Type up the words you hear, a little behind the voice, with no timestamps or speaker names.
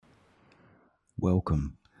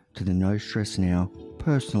Welcome to the No Stress Now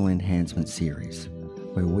Personal Enhancement Series,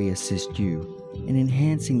 where we assist you in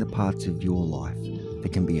enhancing the parts of your life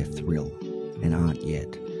that can be a thrill and aren't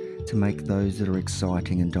yet, to make those that are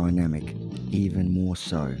exciting and dynamic even more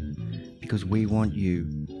so, because we want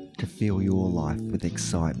you to fill your life with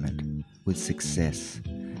excitement, with success,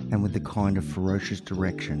 and with the kind of ferocious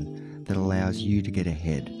direction that allows you to get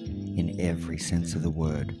ahead in every sense of the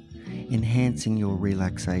word, enhancing your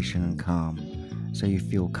relaxation and calm so you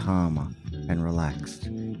feel calmer and relaxed.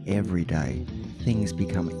 Every day, things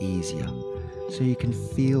become easier so you can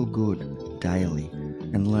feel good daily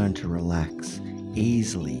and learn to relax,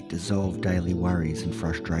 easily dissolve daily worries and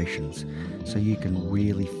frustrations so you can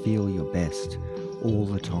really feel your best all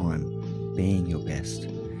the time, being your best,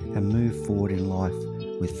 and move forward in life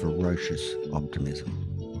with ferocious optimism.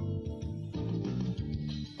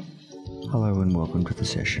 Hello and welcome to the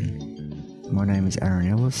session. My name is Aaron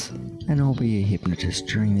Ellis, and I'll be your hypnotist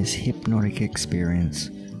during this hypnotic experience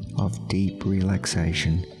of deep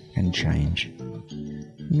relaxation and change.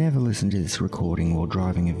 Never listen to this recording while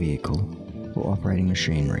driving a vehicle or operating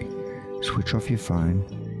machinery. Switch off your phone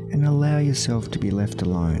and allow yourself to be left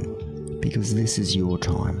alone, because this is your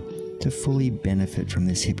time to fully benefit from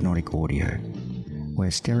this hypnotic audio.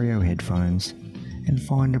 Wear stereo headphones and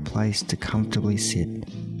find a place to comfortably sit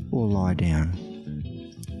or lie down,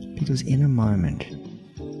 because in a moment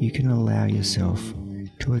you can allow yourself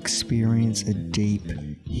to experience a deep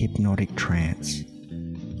hypnotic trance.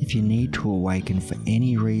 If you need to awaken for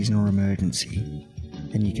any reason or emergency,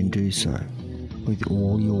 then you can do so with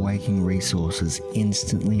all your waking resources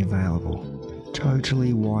instantly available,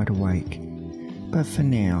 totally wide awake. But for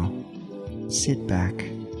now, sit back,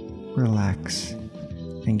 relax,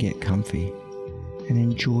 and get comfy, and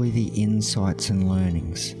enjoy the insights and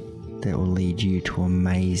learnings that will lead you to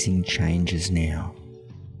amazing changes now.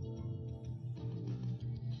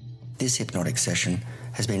 This hypnotic session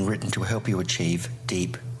has been written to help you achieve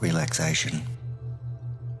deep relaxation.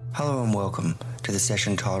 Hello and welcome to the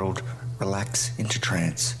session titled Relax into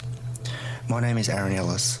Trance. My name is Aaron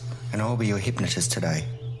Ellis, and I'll be your hypnotist today.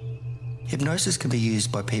 Hypnosis can be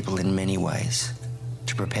used by people in many ways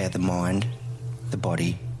to prepare the mind, the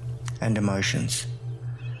body, and emotions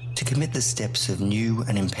to commit the steps of new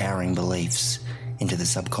and empowering beliefs into the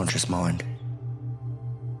subconscious mind.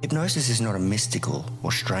 Hypnosis is not a mystical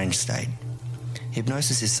or strange state.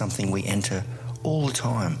 Hypnosis is something we enter all the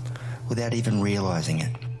time without even realizing it.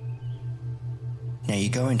 Now, you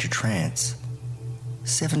go into trance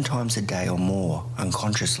 7 times a day or more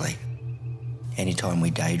unconsciously. Anytime we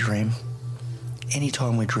daydream,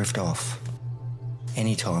 anytime we drift off,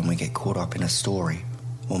 anytime we get caught up in a story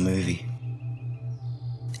or movie,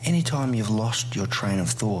 anytime you've lost your train of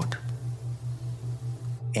thought,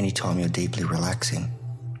 anytime you're deeply relaxing.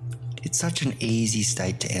 It's such an easy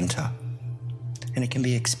state to enter, and it can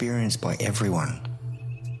be experienced by everyone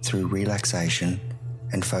through relaxation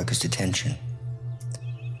and focused attention.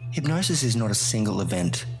 Hypnosis is not a single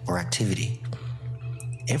event or activity.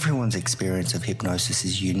 Everyone's experience of hypnosis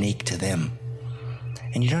is unique to them,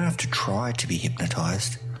 and you don't have to try to be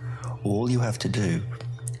hypnotized. All you have to do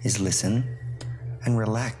is listen and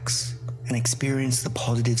relax and experience the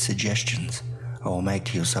positive suggestions I will make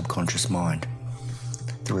to your subconscious mind.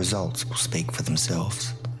 The results will speak for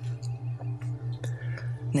themselves.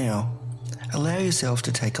 Now, allow yourself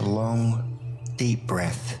to take a long, deep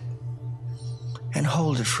breath and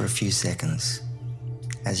hold it for a few seconds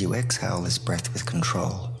as you exhale this breath with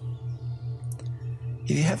control.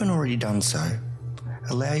 If you haven't already done so,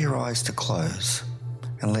 allow your eyes to close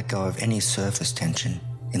and let go of any surface tension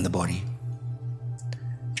in the body.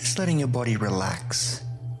 Just letting your body relax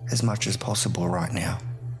as much as possible right now.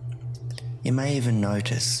 You may even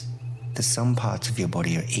notice that some parts of your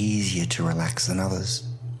body are easier to relax than others.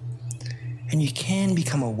 And you can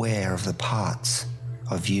become aware of the parts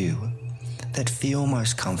of you that feel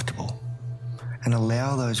most comfortable and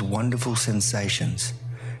allow those wonderful sensations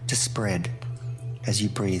to spread as you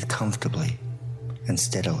breathe comfortably and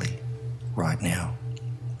steadily right now.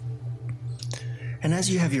 And as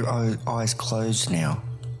you have your eyes closed now,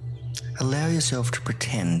 allow yourself to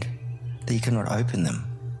pretend that you cannot open them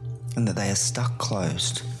and that they are stuck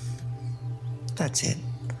closed. That's it.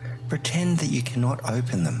 Pretend that you cannot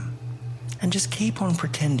open them and just keep on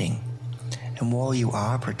pretending. And while you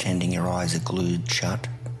are pretending your eyes are glued shut,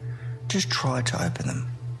 just try to open them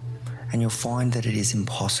and you'll find that it is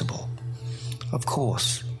impossible. Of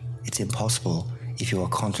course, it's impossible if you are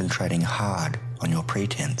concentrating hard on your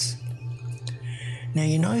pretense. Now,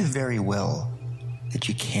 you know very well that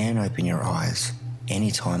you can open your eyes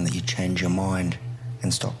anytime that you change your mind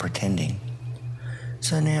and stop pretending.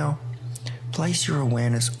 So now, place your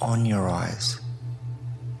awareness on your eyes,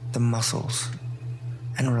 the muscles,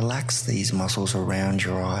 and relax these muscles around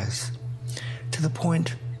your eyes to the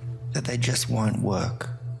point that they just won't work.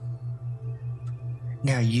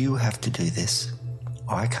 Now you have to do this.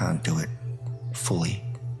 I can't do it fully.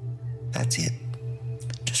 That's it.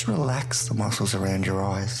 Just relax the muscles around your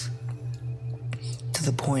eyes to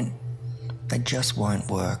the point they just won't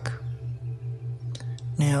work.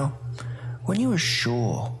 Now, when you are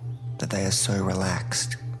sure that they are so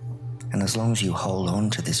relaxed, and as long as you hold on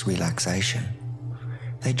to this relaxation,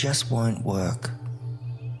 they just won't work,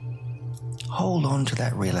 hold on to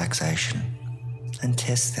that relaxation and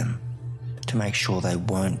test them to make sure they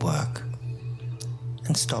won't work,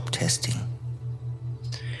 and stop testing.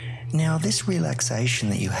 Now, this relaxation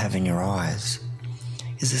that you have in your eyes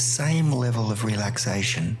is the same level of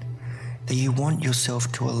relaxation that you want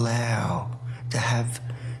yourself to allow to have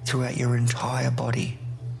throughout your entire body.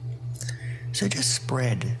 So just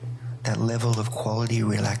spread that level of quality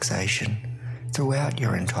relaxation throughout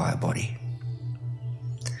your entire body.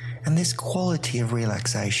 And this quality of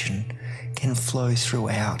relaxation can flow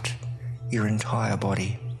throughout your entire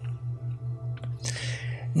body.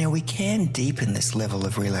 Now we can deepen this level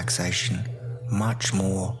of relaxation much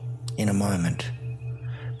more in a moment,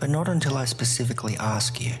 but not until I specifically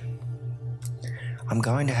ask you. I'm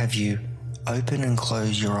going to have you open and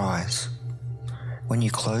close your eyes. When you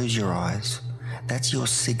close your eyes, that's your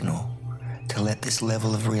signal to let this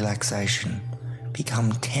level of relaxation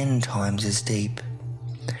become 10 times as deep.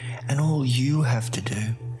 And all you have to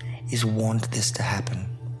do is want this to happen,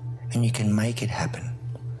 and you can make it happen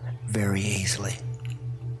very easily.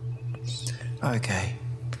 Okay,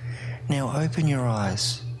 now open your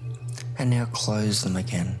eyes and now close them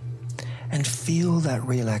again and feel that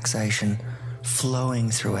relaxation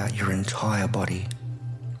flowing throughout your entire body,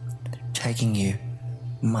 taking you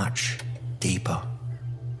much deeper.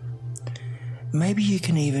 Maybe you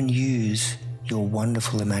can even use your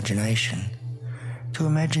wonderful imagination to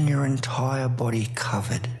imagine your entire body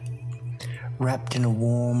covered, wrapped in a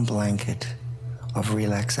warm blanket of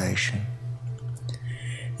relaxation.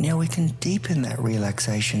 Now we can deepen that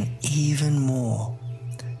relaxation even more,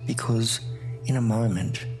 because in a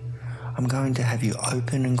moment I'm going to have you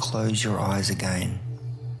open and close your eyes again,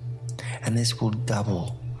 and this will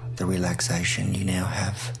double the relaxation you now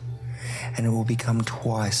have, and it will become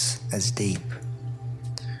twice as deep.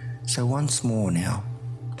 So once more now,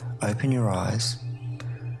 open your eyes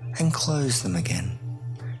and close them again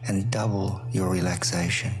and double your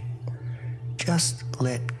relaxation. Just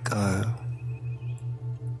let go.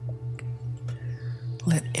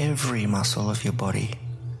 Let every muscle of your body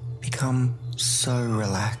become so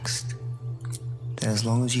relaxed that as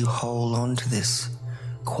long as you hold on to this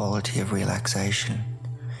quality of relaxation,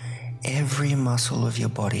 every muscle of your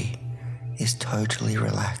body is totally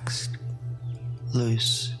relaxed,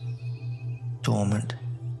 loose, dormant,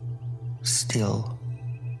 still,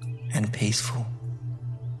 and peaceful.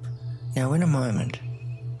 Now in a moment,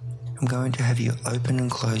 I'm going to have you open and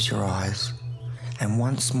close your eyes, and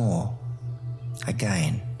once more,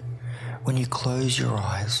 again, when you close your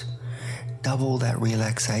eyes, double that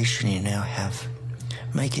relaxation you now have.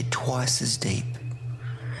 Make it twice as deep.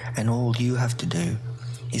 And all you have to do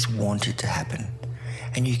is want it to happen.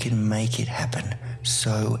 And you can make it happen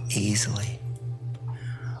so easily.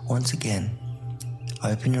 Once again,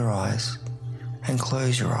 open your eyes and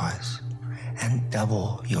close your eyes and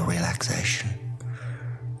double your relaxation.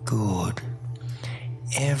 Good.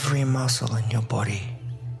 Every muscle in your body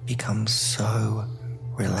becomes so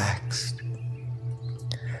relaxed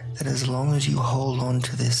that as long as you hold on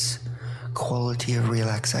to this quality of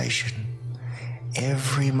relaxation,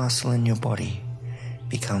 every muscle in your body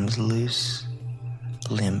becomes loose,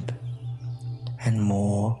 limp, and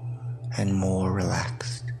more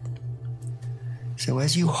relaxed. So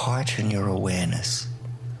as you heighten your awareness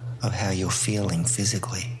of how you're feeling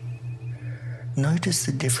physically, notice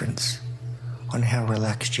the difference on how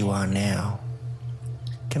relaxed you are now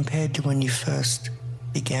compared to when you first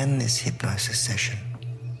began this hypnosis session.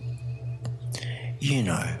 You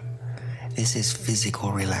know, this is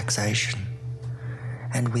physical relaxation,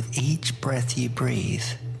 and with each breath you breathe,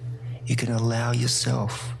 you can allow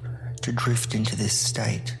yourself to drift into this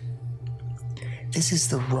state. This is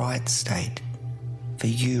the right state for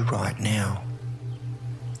you right now.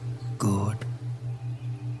 Good.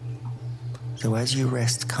 So as you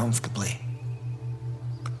rest comfortably,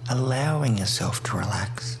 allowing yourself to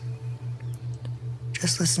relax,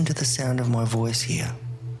 just listen to the sound of my voice here,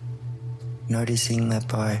 noticing that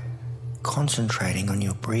by concentrating on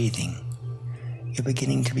your breathing, you're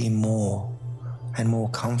beginning to be more and more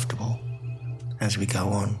comfortable as we go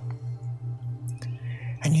on.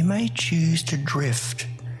 And you may choose to drift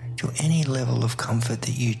to any level of comfort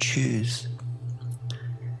that you choose.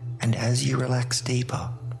 And as you relax deeper,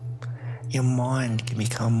 your mind can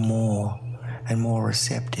become more and more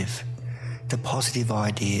receptive to positive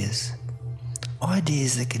ideas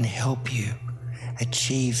that can help you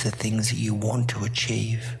achieve the things that you want to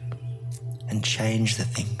achieve and change the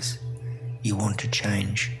things you want to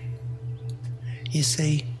change. You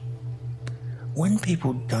see, when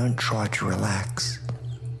people don't try to relax,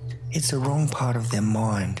 it's the wrong part of their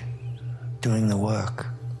mind doing the work.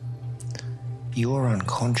 Your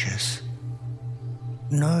unconscious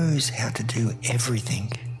knows how to do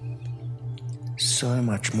everything so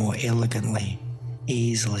much more elegantly,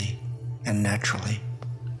 easily, and naturally.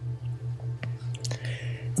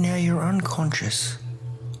 Now, your unconscious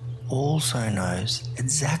also knows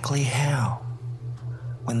exactly how,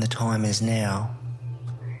 when the time is now,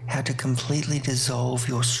 how to completely dissolve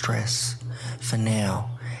your stress for now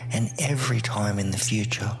and every time in the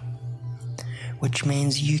future, which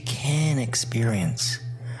means you can experience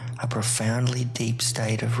a profoundly deep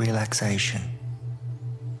state of relaxation.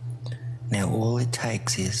 Now, all it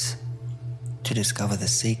takes is to discover the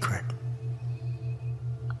secret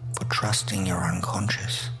for trusting your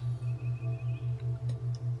unconscious.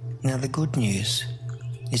 Now, the good news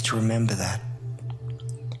is to remember that,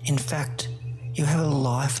 in fact, you have a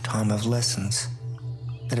lifetime of lessons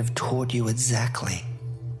that have taught you exactly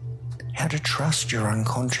how to trust your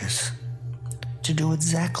unconscious, to do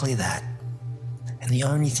exactly that. And the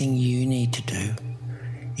only thing you need to do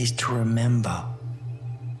is to remember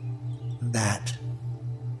that.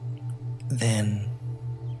 Then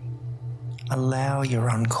allow your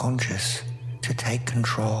unconscious to take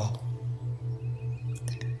control.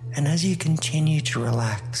 And as you continue to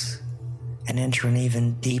relax and enter an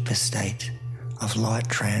even deeper state of light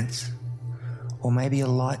trance, or maybe a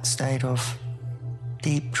light state of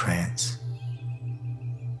deep trance,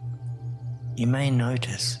 you may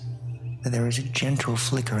notice that there is a gentle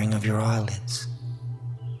flickering of your eyelids.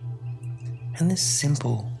 And this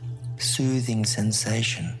simple, soothing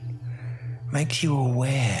sensation makes you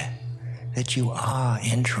aware that you are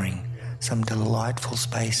entering some delightful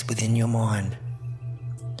space within your mind,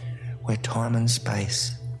 where time and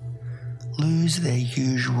space lose their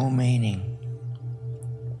usual meaning,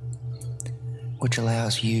 which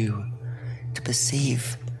allows you to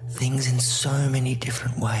perceive things in so many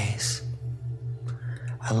different ways.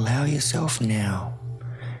 Allow yourself now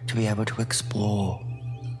to be able to explore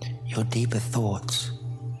your deeper thoughts,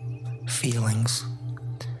 feelings,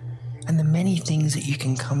 and the many things that you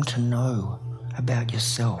can come to know about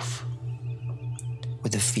yourself,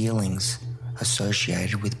 with the feelings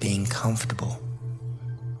associated with being comfortable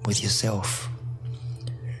with yourself,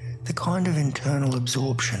 the kind of internal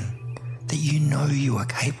absorption that you know you are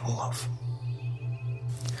capable of.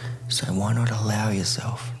 So why not allow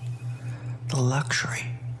yourself the luxury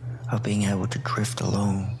of being able to drift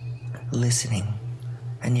along, listening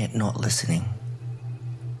and yet not listening,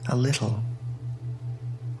 a little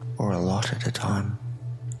or a lot at a time,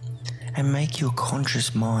 and make your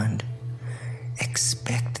conscious mind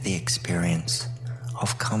expect the experience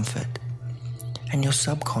of comfort, and your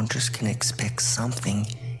subconscious can expect something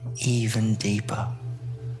even deeper.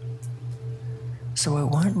 So it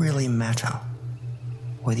won't really matter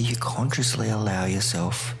whether you consciously allow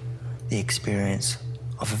yourself the experience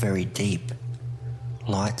of a very deep,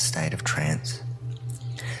 light state of trance.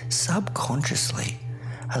 Subconsciously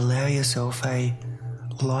allow yourself a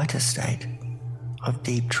lighter state of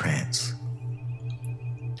deep trance.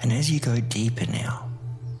 And as you go deeper now,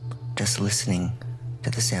 just listening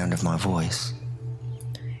to the sound of my voice,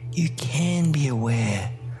 you can be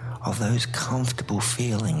aware of those comfortable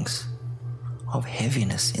feelings of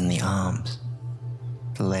heaviness in the arms,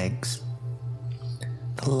 the legs,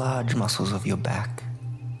 the large muscles of your back,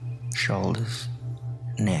 shoulders,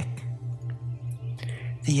 neck,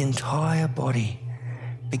 the entire body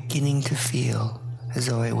beginning to feel as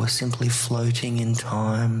though it was simply floating in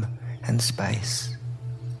time and space,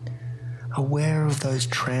 aware of those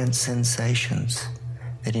trance sensations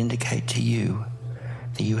that indicate to you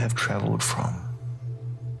that you have traveled from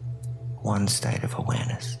one state of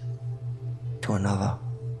awareness to another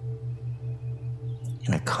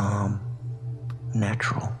in a calm,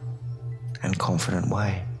 natural, and confident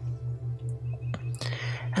way.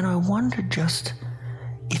 And I wonder just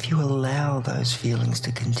if you allow those feelings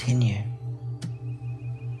to continue,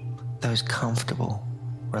 those comfortable,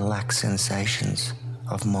 relaxed sensations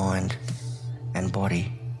of mind and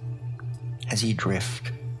body, as you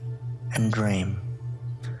drift and dream,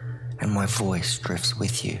 and my voice drifts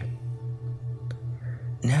with you.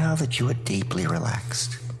 Now that you are deeply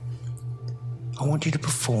relaxed, I want you to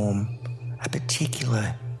perform a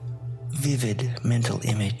particular vivid mental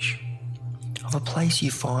image of a place you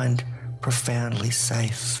find profoundly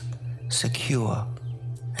safe, secure,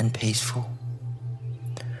 and peaceful.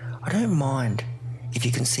 I don't mind if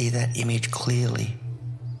you can see that image clearly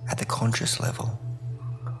at the conscious level,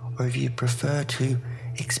 or if you prefer to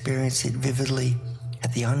experience it vividly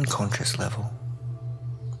at the unconscious level.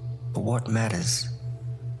 But what matters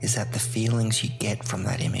is that the feelings you get from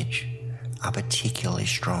that image are particularly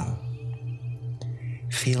strong.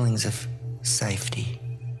 Feelings of safety,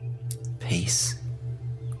 peace,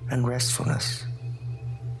 and restfulness.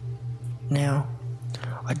 Now,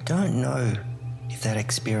 I don't know if that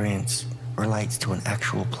experience relates to an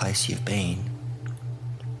actual place you've been,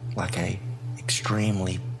 like a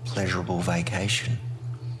extremely pleasurable vacation,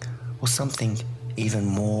 or something even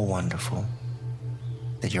more wonderful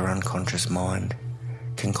that your unconscious mind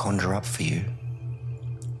can conjure up for you.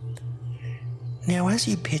 Now, as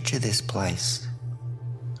you picture this place,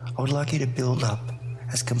 I would like you to build up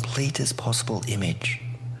as complete as possible image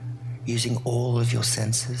using all of your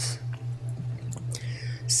senses.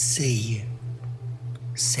 See,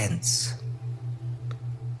 sense,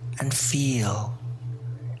 and feel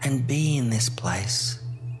and be in this place.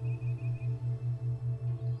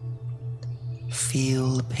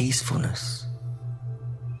 Feel the peacefulness,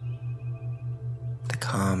 the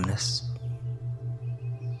calmness,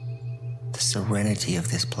 the serenity of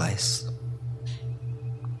this place,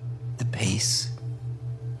 the peace,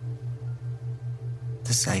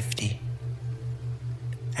 the safety,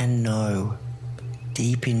 and know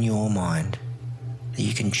deep in your mind that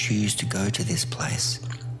you can choose to go to this place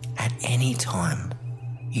at any time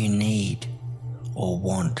you need or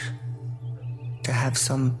want, to have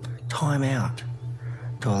some time out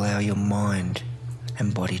to allow your mind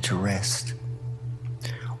and body to rest.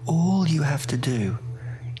 All you have to do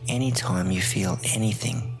anytime you feel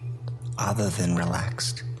anything other than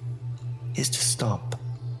relaxed is to stop,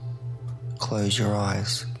 close your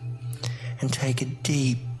eyes, and take a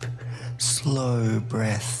deep, slow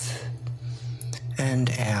breath and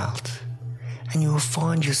out, and you will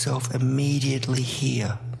find yourself immediately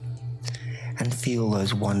here and feel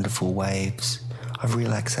those wonderful waves of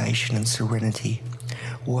relaxation and serenity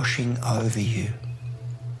washing over you.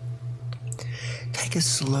 Take a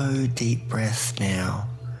slow, deep breath now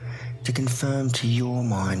to confirm to your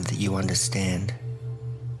mind that you understand.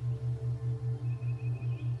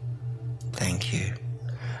 Thank you.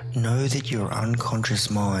 Know that your unconscious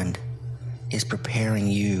mind is preparing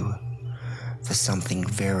you for something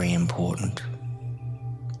very important.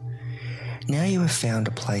 Now you have found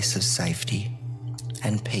a place of safety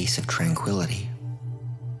and peace, of tranquility,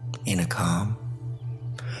 inner calm.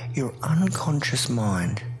 Your unconscious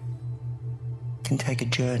mind can take a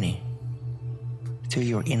journey through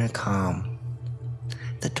your inner calm.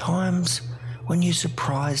 The times when you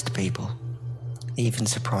surprised people, even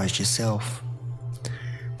surprised yourself,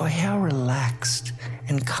 by how relaxed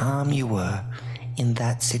and calm you were in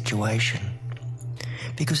that situation.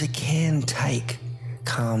 Because it can take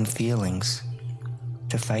calm feelings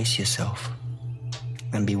to face yourself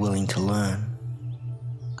and be willing to learn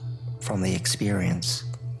from the experience.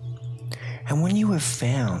 And when you have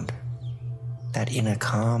found that inner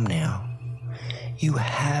calm now, you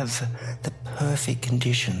have the perfect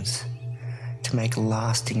conditions to make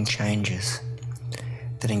lasting changes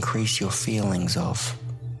that increase your feelings of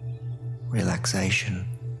relaxation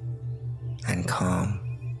and calm.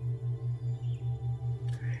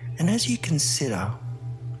 And as you consider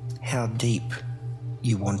how deep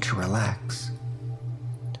you want to relax,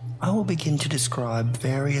 I will begin to describe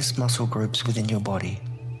various muscle groups within your body.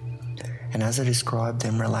 And as I describe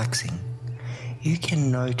them relaxing, you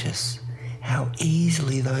can notice how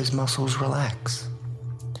easily those muscles relax.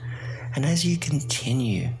 And as you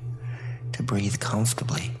continue to breathe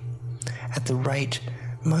comfortably at the rate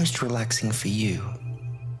most relaxing for you,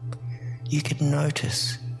 you can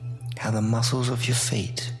notice how the muscles of your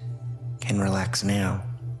feet can relax now.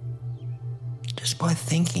 Just by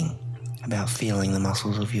thinking about feeling the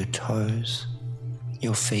muscles of your toes,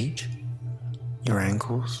 your feet, your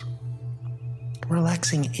ankles,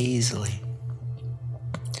 relaxing easily,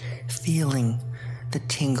 feeling the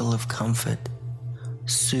tingle of comfort,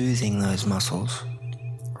 soothing those muscles,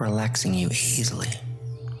 relaxing you easily.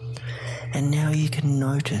 And now you can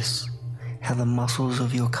notice how the muscles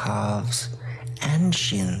of your calves and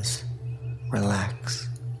shins relax,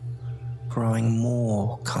 growing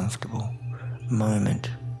more comfortable moment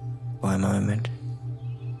by moment.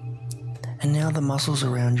 And now the muscles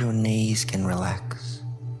around your knees can relax.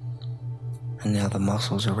 And now the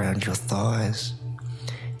muscles around your thighs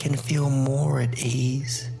can feel more at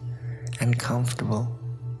ease and comfortable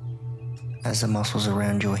as the muscles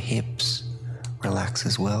around your hips relax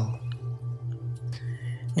as well.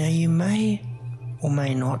 Now you may or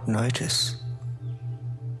may not notice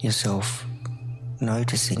yourself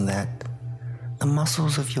noticing that the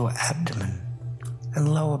muscles of your abdomen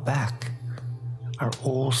and lower back are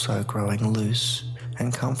also growing loose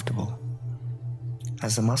and comfortable.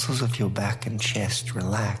 As the muscles of your back and chest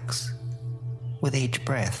relax with each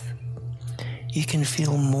breath, you can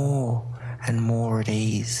feel more and more at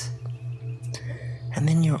ease. And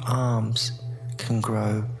then your arms can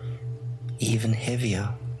grow even heavier,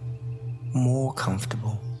 more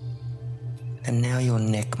comfortable. And now your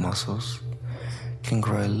neck muscles can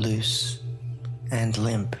grow loose and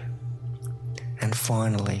limp. And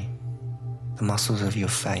finally, the muscles of your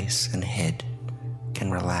face and head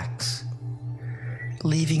can relax,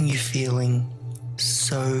 leaving you feeling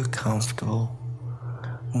so comfortable,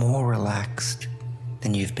 more relaxed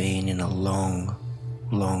than you've been in a long,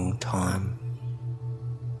 long time.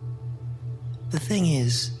 The thing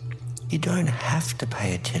is, you don't have to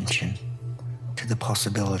pay attention to the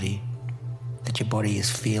possibility that your body is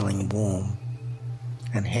feeling warm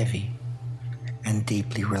and heavy and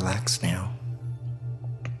deeply relaxed now.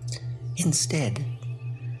 Instead,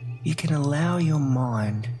 you can allow your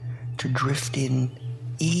mind to drift in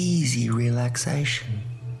easy relaxation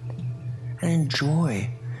and enjoy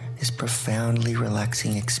this profoundly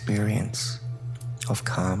relaxing experience of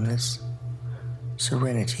calmness,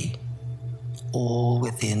 serenity, all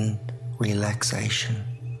within relaxation,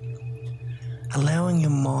 allowing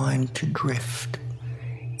your mind to drift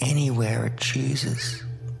anywhere it chooses.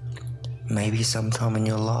 Maybe sometime in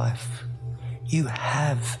your life you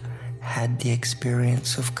have had the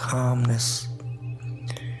experience of calmness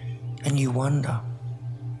and you wonder,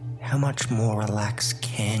 how much more relaxed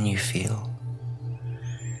can you feel?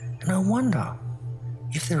 And I wonder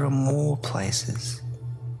if there are more places,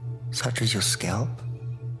 such as your scalp,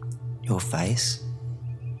 your face,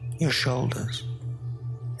 your shoulders,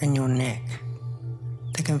 and your neck,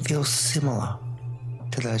 that can feel similar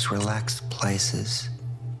to those relaxed places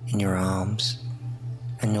in your arms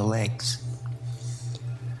and your legs.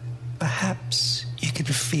 Perhaps you can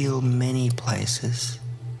feel many places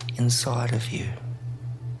inside of you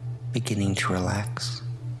beginning to relax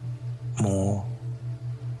more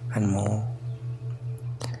and more.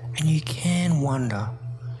 And you can wonder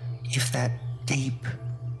if that deep,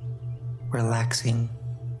 relaxing,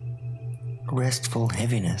 restful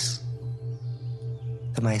heaviness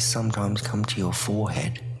that may sometimes come to your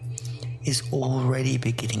forehead is already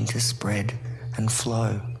beginning to spread and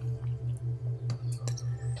flow.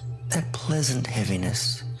 That pleasant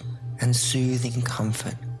heaviness and soothing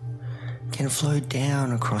comfort can flow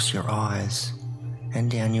down across your eyes and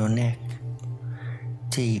down your neck,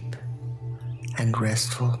 deep and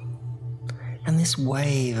restful. And this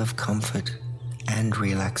wave of comfort and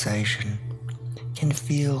relaxation can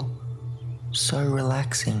feel so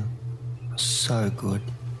relaxing, so good.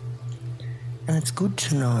 And it's good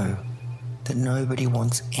to know that nobody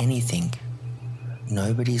wants anything.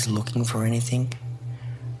 Nobody's looking for anything.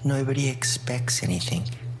 Nobody expects anything.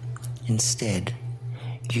 Instead,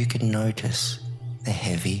 you can notice the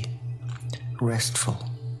heavy, restful,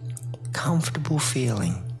 comfortable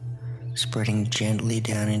feeling spreading gently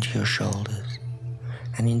down into your shoulders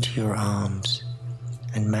and into your arms.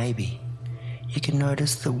 And maybe you can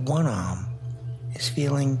notice that one arm is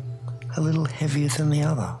feeling a little heavier than the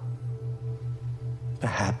other.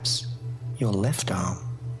 Perhaps your left arm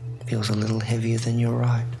feels a little heavier than your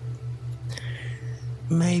right.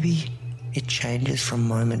 Maybe it changes from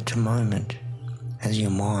moment to moment as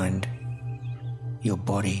your mind, your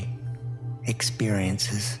body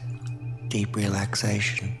experiences deep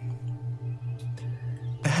relaxation.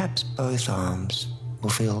 Perhaps both arms will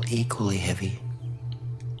feel equally heavy,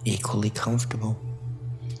 equally comfortable.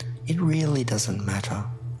 It really doesn't matter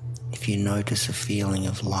if you notice a feeling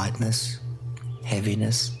of lightness,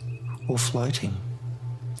 heaviness, or floating.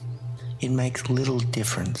 It makes little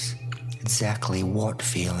difference exactly what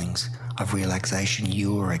feelings of relaxation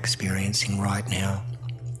you are experiencing right now,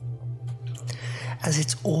 as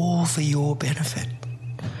it's all for your benefit,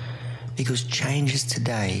 because changes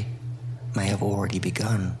today may have already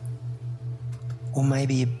begun, or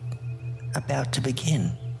maybe about to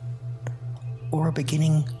begin, or are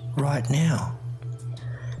beginning right now.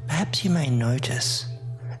 Perhaps you may notice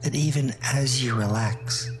that even as you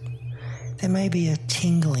relax, there may be a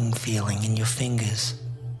tingling feeling in your fingers,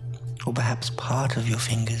 or perhaps part of your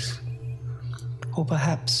fingers, or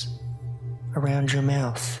perhaps around your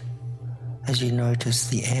mouth as you notice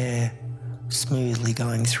the air smoothly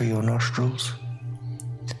going through your nostrils.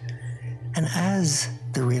 And as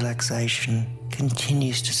the relaxation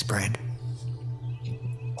continues to spread,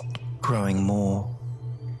 growing more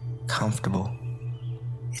comfortable.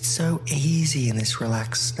 It's so easy in this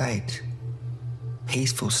relaxed state,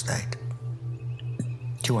 peaceful state,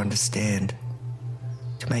 to understand,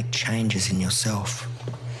 to make changes in yourself,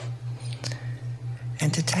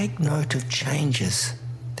 and to take note of changes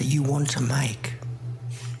that you want to make.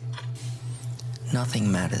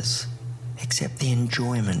 Nothing matters except the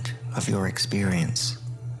enjoyment of your experience,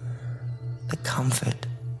 the comfort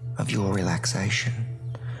of your relaxation,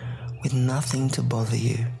 with nothing to bother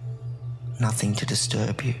you, nothing to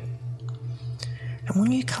disturb you. And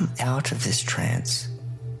when you come out of this trance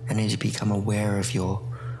and as you become aware of your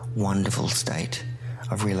wonderful state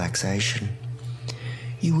of relaxation,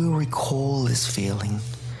 you will recall this feeling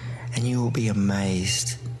and you will be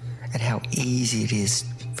amazed at how easy it is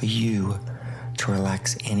for you to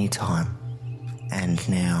relax anytime and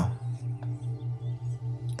now.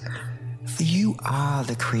 For you are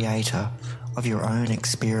the creator of your own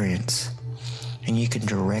experience, and you can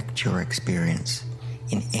direct your experience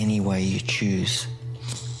in any way you choose.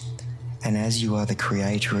 And as you are the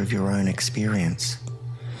creator of your own experience,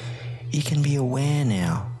 you can be aware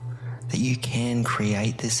now that you can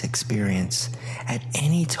create this experience at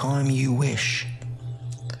any time you wish,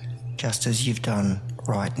 just as you've done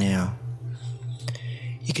right now.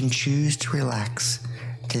 You can choose to relax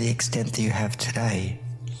to the extent that you have today,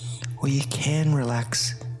 or you can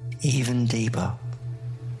relax even deeper.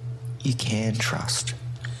 You can trust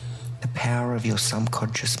the power of your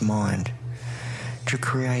subconscious mind to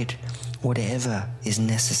create whatever is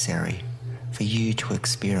necessary for you to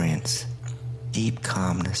experience deep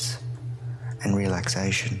calmness and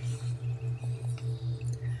relaxation.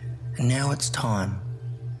 And now it's time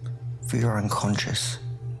for your unconscious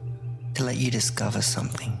to let you discover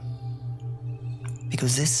something,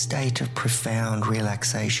 because this state of profound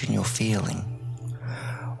relaxation you're feeling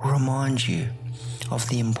will remind you of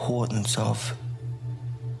the importance of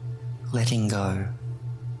letting go,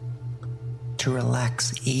 to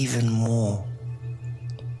relax even more.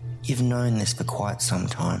 You've known this for quite some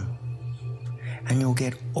time, and you'll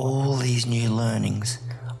get all these new learnings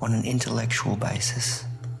on an intellectual basis,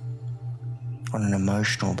 on an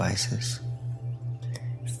emotional basis,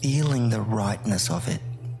 feeling the rightness of it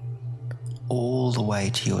all the way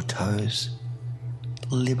to your toes,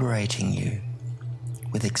 liberating you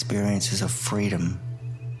with experiences of freedom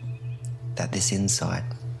that this insight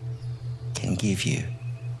can give you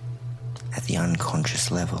at the unconscious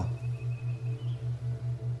level.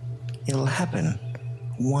 It'll happen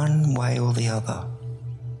one way or the other.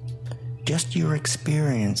 Just your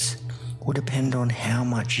experience will depend on how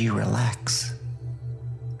much you relax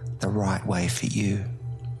the right way for you.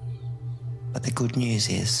 But the good news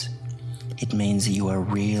is, it means that you are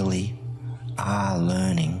really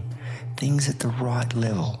learning things at the right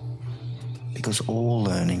level, because all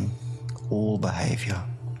learning, all behavior,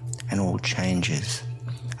 and all changes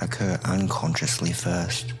occur unconsciously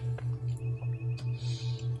first.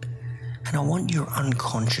 And I want your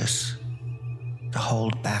unconscious to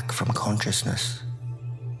hold back from consciousness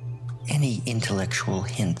any intellectual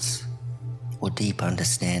hints or deep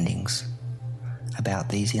understandings about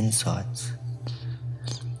these insights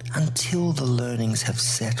until the learnings have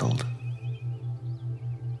settled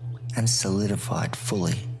and solidified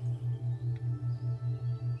fully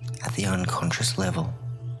at the unconscious level.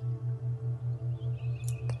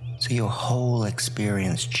 So your whole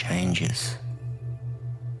experience changes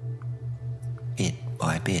bit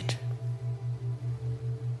by bit,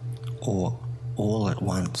 or all at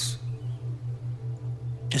once,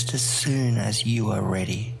 just as soon as you are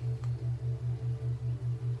ready,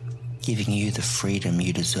 giving you the freedom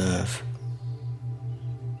you deserve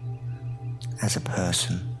as a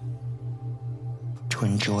person to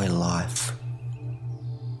enjoy life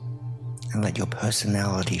and let your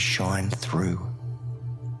personality shine through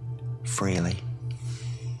freely.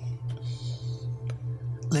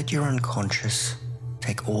 Let your unconscious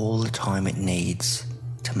take all the time it needs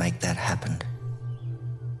to make that happen.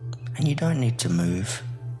 And you don't need to move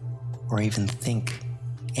or even think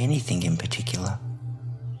anything in particular.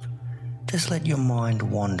 Just let your mind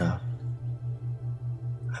wander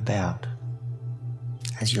about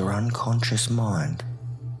as your unconscious mind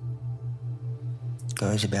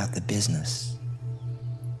goes about the business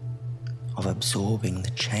of absorbing the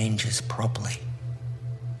changes properly,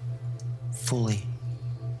 fully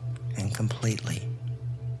and completely,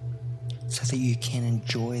 so that you can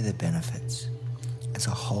enjoy the benefits as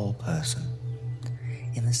a whole person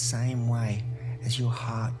in the same way as your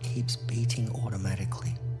heart keeps beating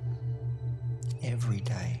automatically every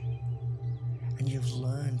day, and you've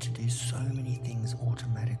learned to do so many things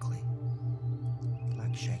automatically.